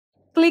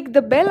Click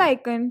the bell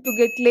icon to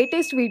get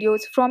latest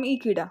videos from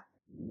Ekeeda.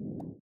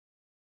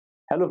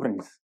 Hello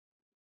friends,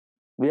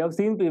 we have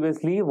seen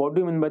previously what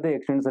do you mean by the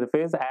extended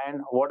surface and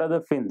what are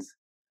the fins.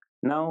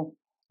 Now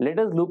let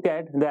us look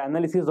at the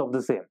analysis of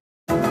the same.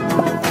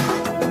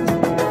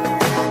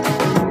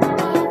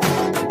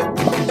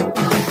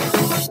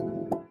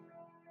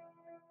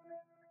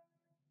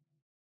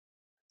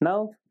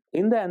 Now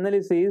in the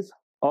analysis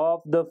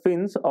of the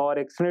fins or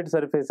extended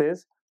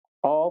surfaces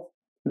of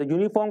the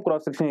uniform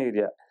cross section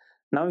area.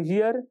 Now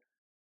here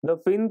the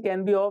fin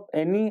can be of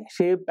any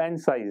shape and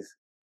size.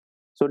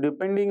 So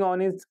depending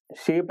on its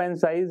shape and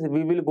size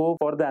we will go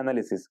for the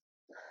analysis.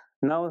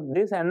 Now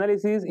this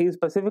analysis is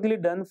specifically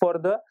done for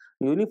the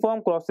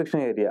uniform cross-section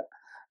area.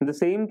 The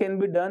same can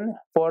be done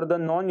for the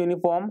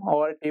non-uniform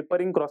or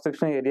tapering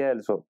cross-section area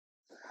also.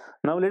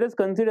 Now let us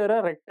consider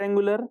a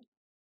rectangular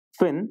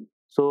fin.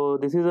 So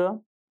this is a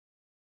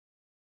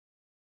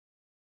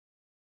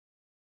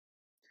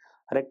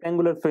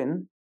rectangular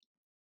fin.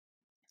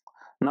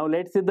 Now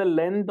let's say the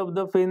length of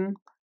the fin.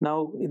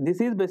 Now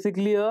this is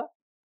basically a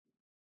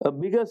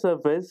bigger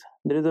surface.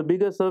 There is a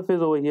bigger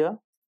surface over here,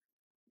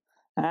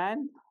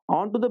 and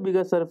onto the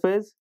bigger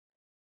surface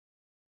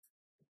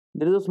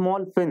there is a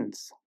small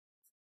fins.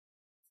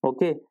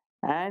 Okay,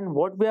 and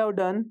what we have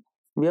done,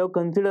 we have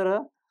considered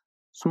a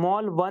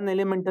small one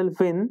elemental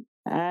fin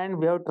and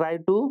we have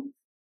tried to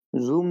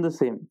zoom the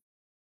same.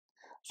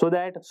 So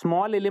that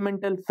small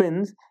elemental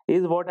fins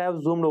is what I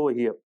have zoomed over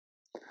here.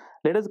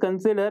 Let us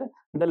consider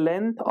the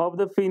length of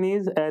the fin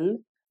is L,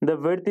 the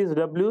width is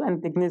W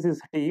and thickness is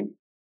T.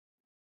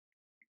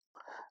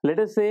 Let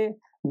us say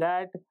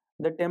that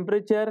the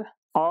temperature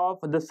of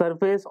the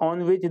surface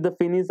on which the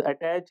fin is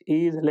attached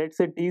is, let's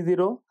say,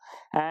 T0,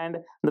 and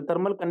the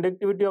thermal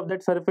conductivity of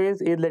that surface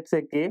is, let's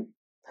say, K.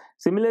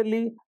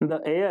 Similarly,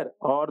 the air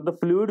or the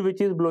fluid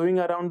which is blowing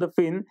around the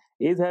fin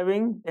is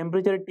having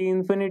temperature T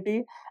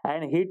infinity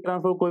and heat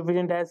transfer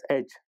coefficient as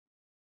H.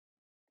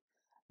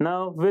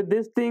 Now, with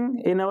this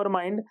thing in our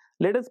mind,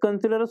 let us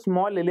consider a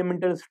small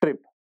elemental strip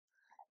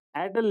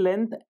at a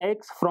length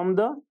x from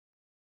the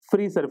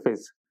free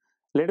surface.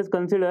 Let us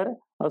consider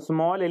a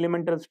small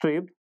elemental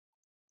strip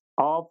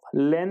of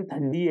length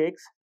dx.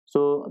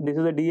 So this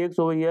is a dx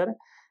over here,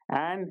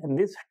 and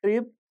this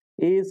strip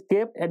is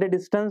kept at a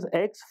distance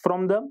x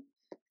from the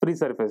free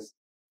surface.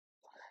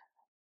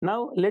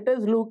 Now let us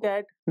look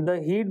at the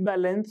heat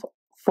balance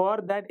for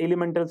that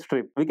elemental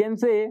strip. We can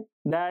say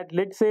that,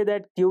 let's say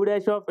that q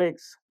dash of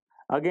x,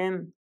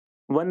 again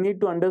one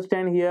need to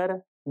understand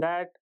here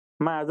that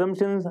my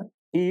assumptions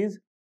is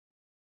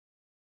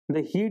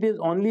the heat is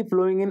only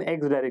flowing in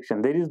x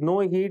direction. There is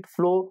no heat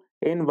flow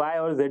in y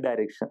or z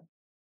direction.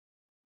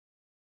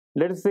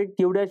 Let us say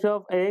q dash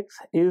of x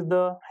is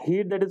the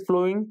heat that is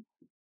flowing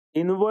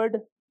inward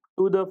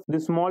to the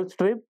small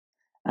strip,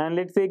 and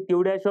let's say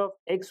q dash of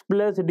x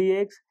plus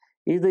dx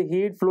is the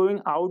heat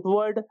flowing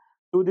outward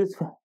to this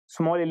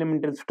small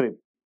elemental strip.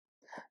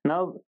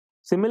 Now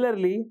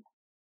similarly,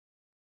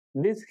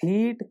 this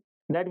heat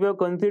that we have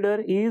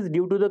considered is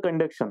due to the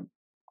conduction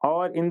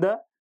or in the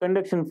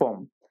conduction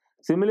form.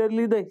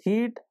 Similarly, the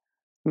heat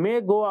may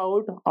go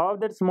out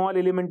of that small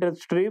elemental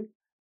strip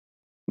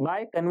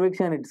by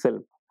convection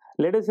itself.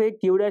 Let us say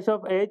q dash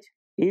of h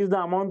is the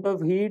amount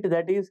of heat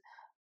that is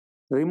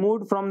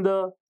removed from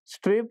the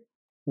strip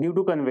due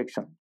to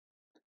convection.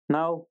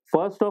 Now,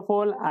 first of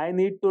all, I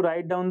need to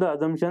write down the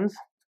assumptions.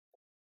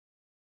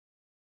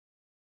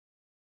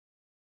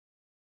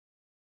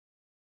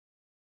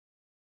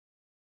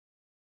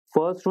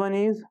 First one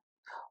is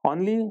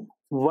only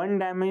one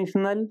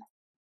dimensional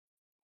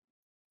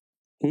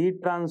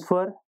heat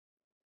transfer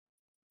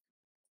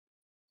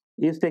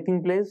is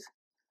taking place.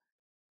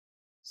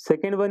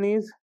 Second one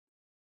is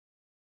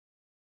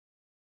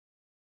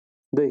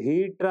the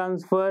heat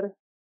transfer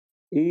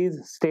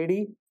is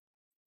steady.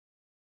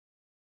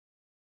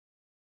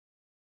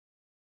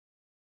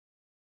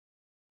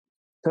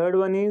 Third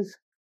one is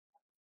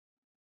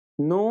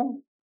no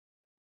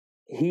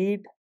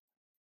heat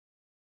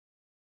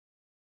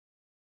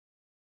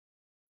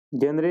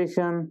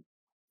generation.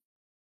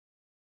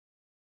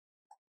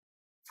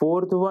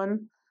 Fourth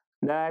one,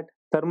 that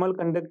thermal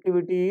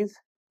conductivity is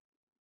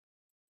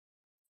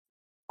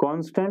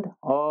constant,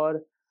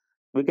 or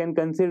we can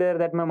consider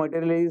that my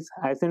material is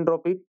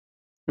isentropic.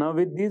 Now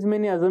with these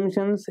many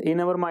assumptions in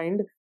our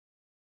mind,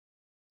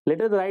 let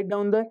us write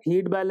down the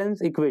heat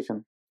balance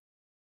equation.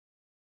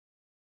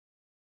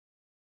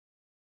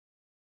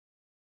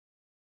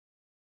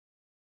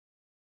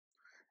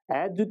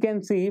 As you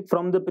can see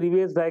from the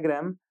previous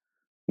diagram,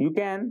 you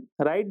can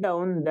write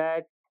down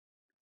that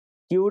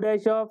q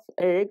dash of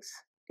x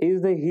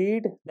is the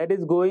heat that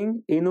is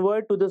going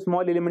inward to the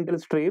small elemental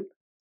strip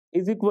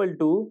is equal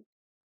to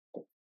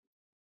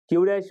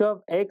q dash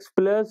of x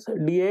plus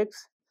dx,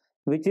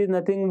 which is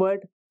nothing but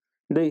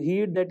the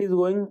heat that is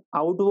going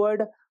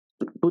outward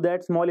to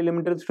that small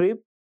elemental strip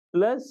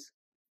plus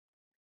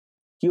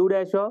q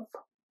dash of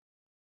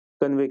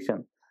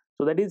convection.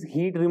 So that is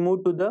heat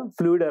removed to the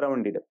fluid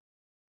around it.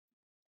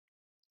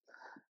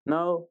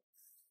 Now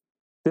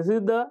this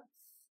is the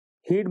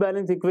heat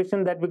balance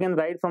equation that we can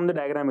write from the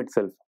diagram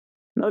itself.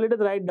 Now let us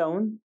write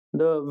down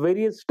the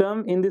various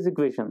term in this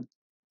equation.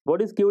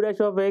 What is q dash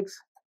of x?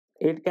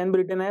 It can be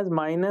written as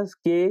minus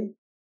ka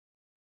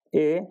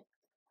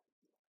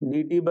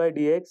dt by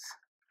dx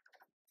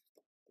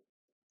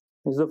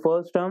is the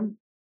first term.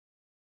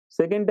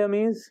 Second term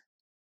is,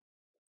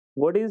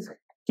 what is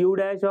q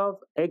dash of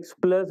x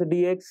plus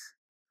dx?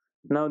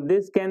 Now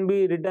this can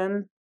be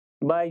written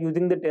by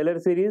using the Taylor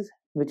series,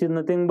 which is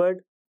nothing but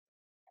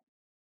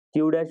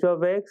q dash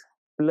of x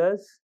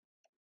plus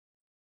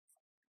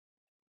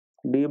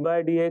d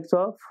by dx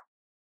of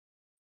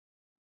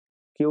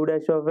q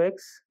dash of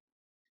x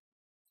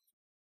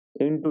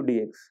into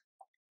dx.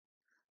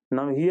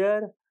 Now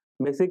here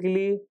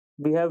basically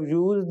we have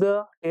used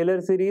the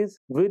Taylor series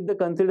with the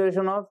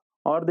consideration of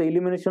or the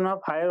elimination of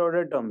higher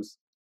order terms.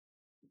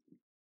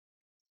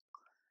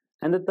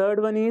 And the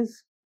third one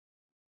is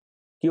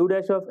q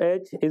dash of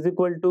h is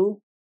equal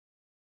to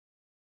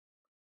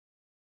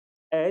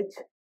h,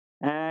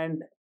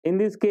 and in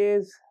this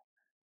case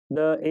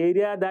the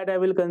area that I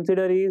will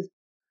consider is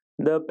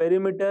the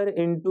perimeter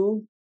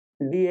into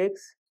dx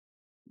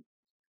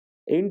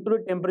into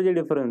the temperature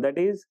difference, that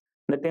is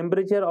the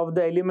temperature of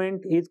the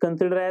element is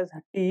considered as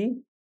T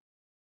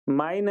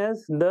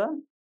minus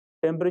the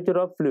temperature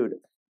of fluid.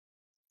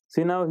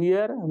 See, now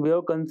here we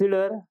have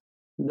considered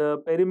the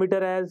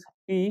perimeter as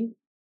P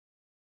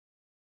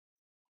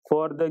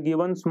for the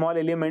given small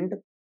element.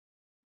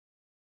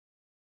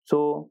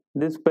 So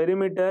this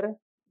perimeter,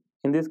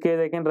 in this case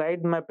I can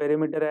write my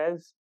perimeter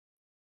as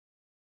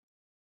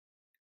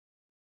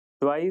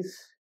twice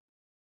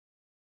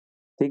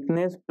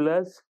thickness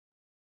plus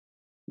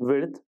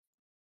width.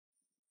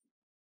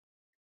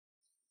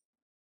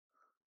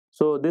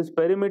 So this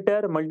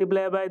perimeter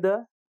multiplied by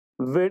the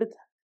width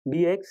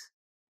dx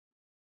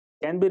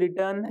can be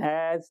written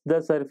as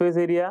the surface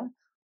area.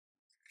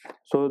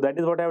 So that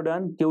is what I have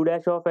done. Q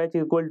dash of h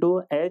is equal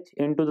to h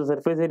into the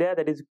surface area,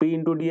 that is P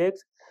into dx,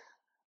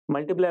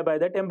 multiplied by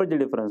the temperature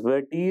difference,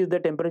 where T is the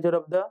temperature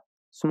of the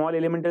small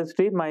elemental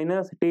stream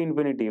minus T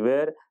infinity,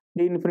 where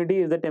T infinity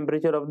is the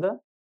temperature of the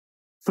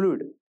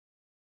fluid.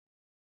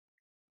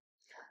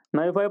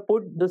 Now if I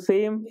put the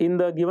same in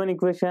the given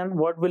equation,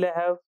 what will I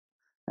have?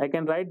 I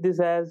can write this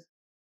as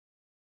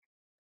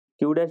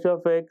q dash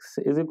of x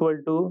is equal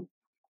to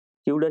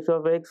q dash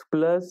of x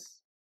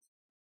plus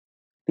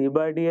t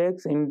by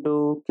dx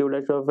into q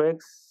dash of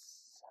x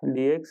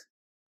dx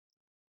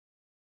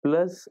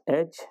plus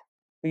h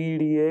p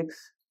dx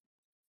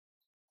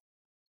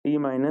t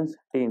minus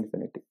t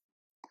infinity.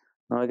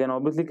 Now I can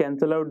obviously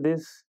cancel out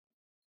this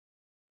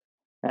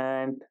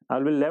and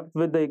I'll be left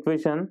with the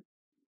equation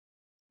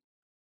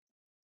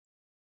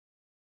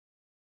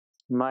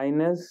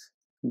minus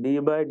d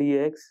by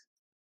dx.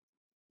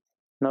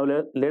 Now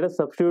let us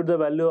substitute the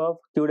value of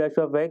q dash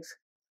of x,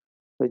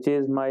 which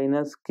is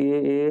minus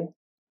ka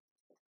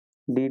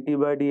dt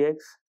by dx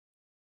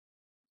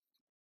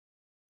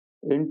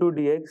into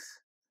dx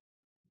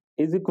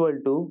is equal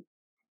to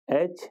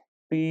h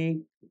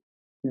p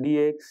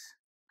dx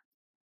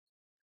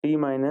t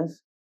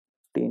minus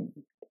t.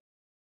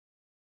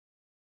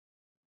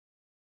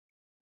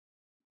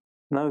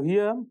 Now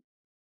here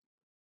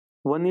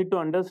one need to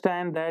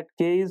understand that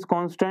k is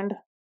constant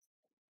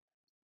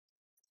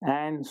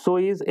and so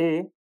is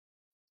a.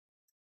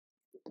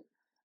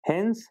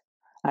 Hence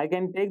I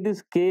can take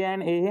this k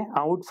and a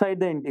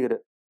outside the integral.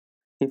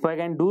 If I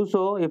can do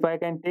so, if I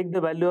can take the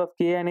value of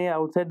k and a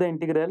outside the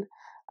integral,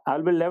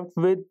 I'll be left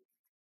with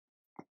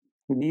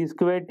d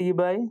square t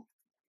by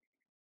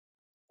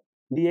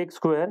dx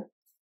square.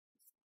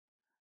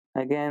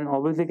 I can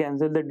obviously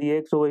cancel the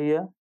dx over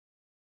here,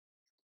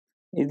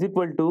 is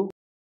equal to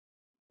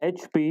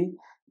hp.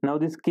 Now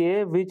this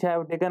k which I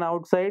have taken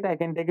outside, I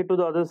can take it to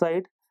the other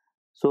side.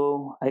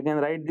 So I can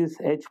write this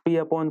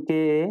hp upon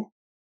ka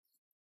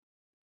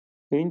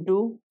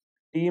into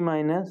t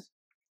minus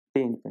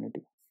t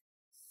infinity.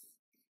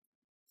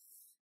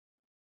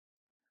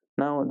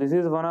 Now this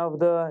is one of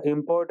the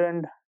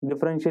important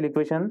differential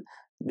equation.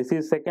 This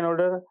is second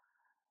order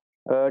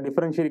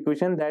differential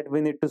equation that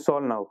we need to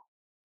solve now.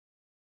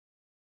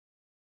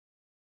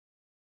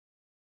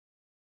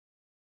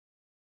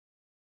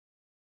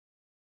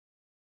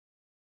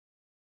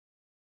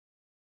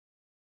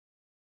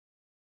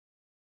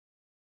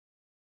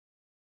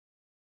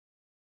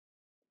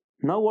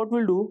 Now what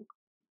we'll do,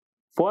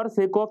 for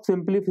sake of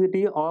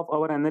simplicity of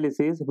our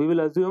analysis, we will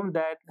assume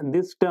that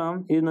this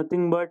term is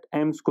nothing but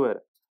m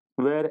square,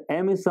 where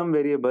m is some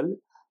variable.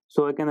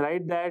 So I can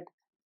write that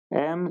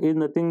m is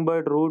nothing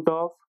but root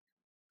of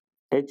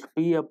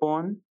hp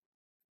upon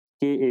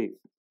ka.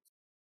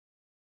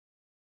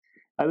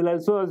 I will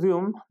also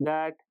assume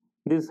that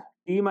this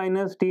t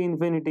minus t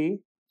infinity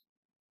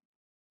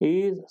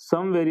is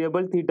some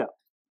variable theta.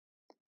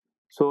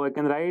 So I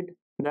can write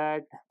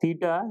that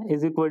theta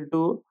is equal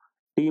to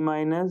t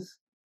minus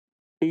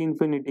t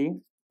infinity,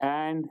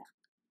 and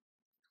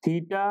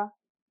theta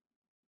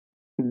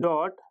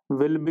dot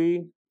will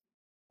be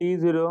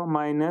t0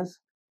 minus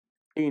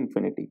t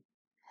infinity.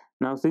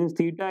 Now since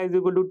theta is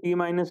equal to t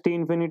minus t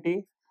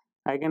infinity,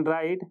 I can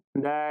write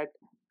that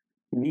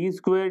d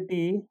square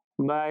t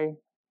by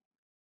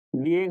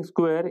dx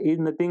square is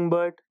nothing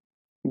but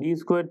d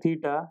square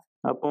theta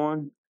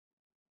upon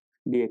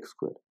dx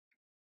square.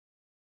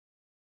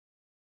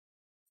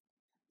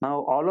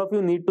 Now all of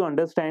you need to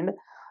understand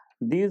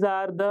these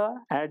are the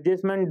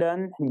adjustment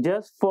done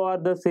just for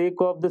the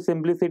sake of the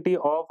simplicity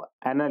of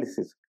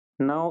analysis.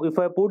 Now if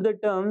I put the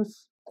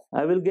terms,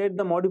 I will get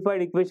the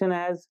modified equation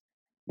as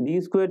d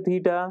square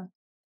theta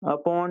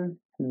upon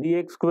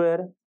dx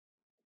square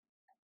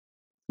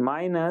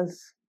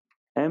minus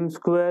m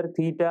square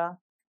theta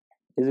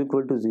is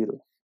equal to 0.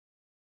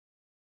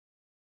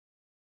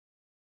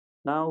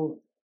 Now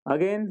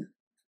again,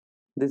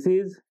 this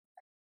is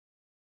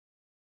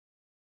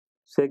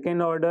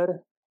second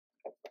order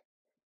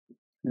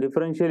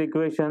differential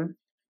equation,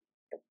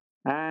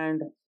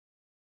 and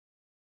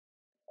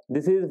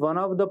this is one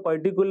of the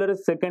particular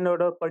second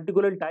order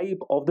particular type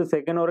of the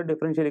second order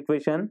differential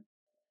equation.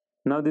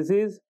 Now this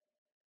is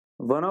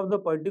one of the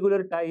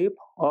particular type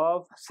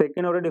of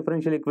second order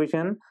differential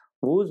equation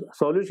whose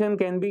solution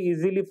can be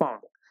easily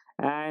found,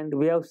 and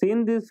we have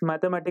seen this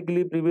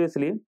mathematically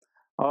previously,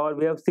 or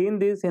we have seen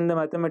this in the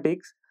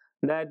mathematics,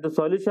 that the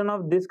solution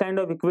of this kind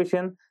of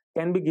equation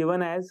can be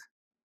given as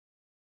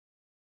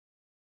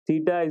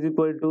theta is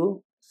equal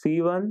to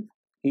c1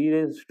 e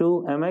raised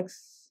to mx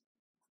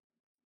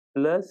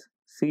plus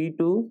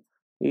c2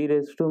 e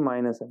raised to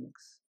minus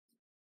mx.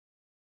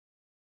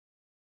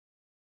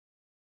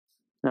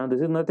 Now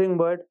this is nothing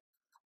but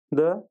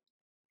the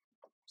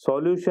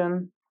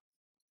solution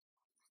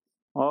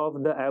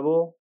of the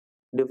above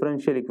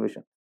differential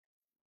equation.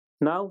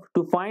 Now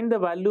to find the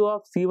value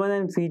of c1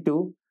 and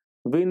c2,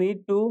 we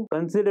need to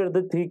consider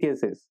the three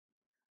cases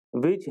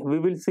which we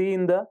will see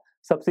in the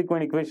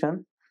subsequent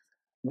equation.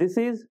 This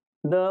is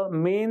the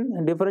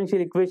main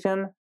differential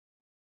equation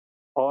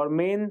or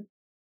main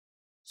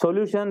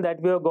solution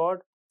that we have got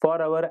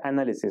for our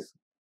analysis.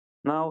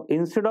 Now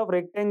instead of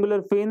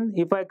rectangular fin,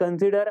 if I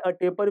consider a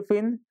taper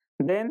fin,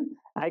 then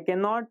I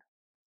cannot,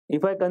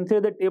 if I consider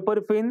the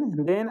taper fin,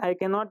 then I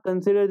cannot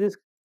consider this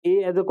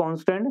a as a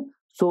constant.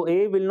 So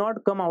a will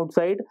not come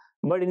outside,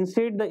 but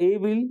instead the a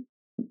will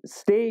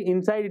stay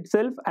inside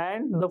itself,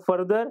 and the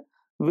further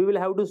we will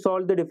have to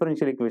solve the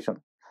differential equation.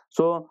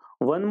 So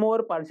one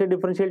more partial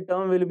differential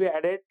term will be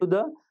added to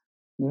the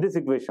this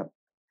equation.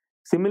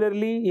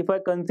 Similarly, if I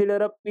consider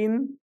a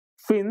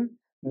fin,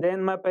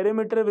 then my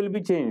perimeter will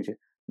be changed.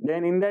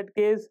 Then in that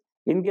case,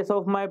 in case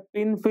of my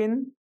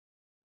fin,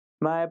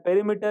 my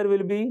perimeter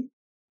will be,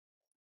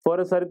 for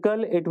a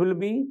circle, it will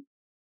be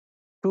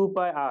 2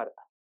 pi r,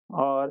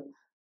 or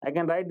I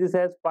can write this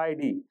as pi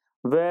d,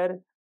 where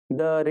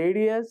the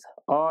radius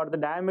or the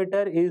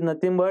diameter is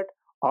nothing but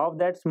of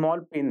that small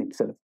pin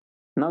itself.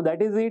 Now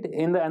that is it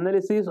in the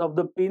analysis of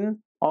the pin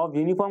of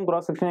uniform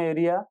cross-sectional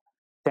area.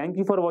 Thank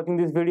you for watching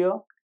this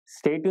video.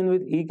 Stay tuned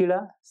with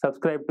Ekeeda.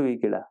 Subscribe to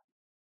Ekeeda.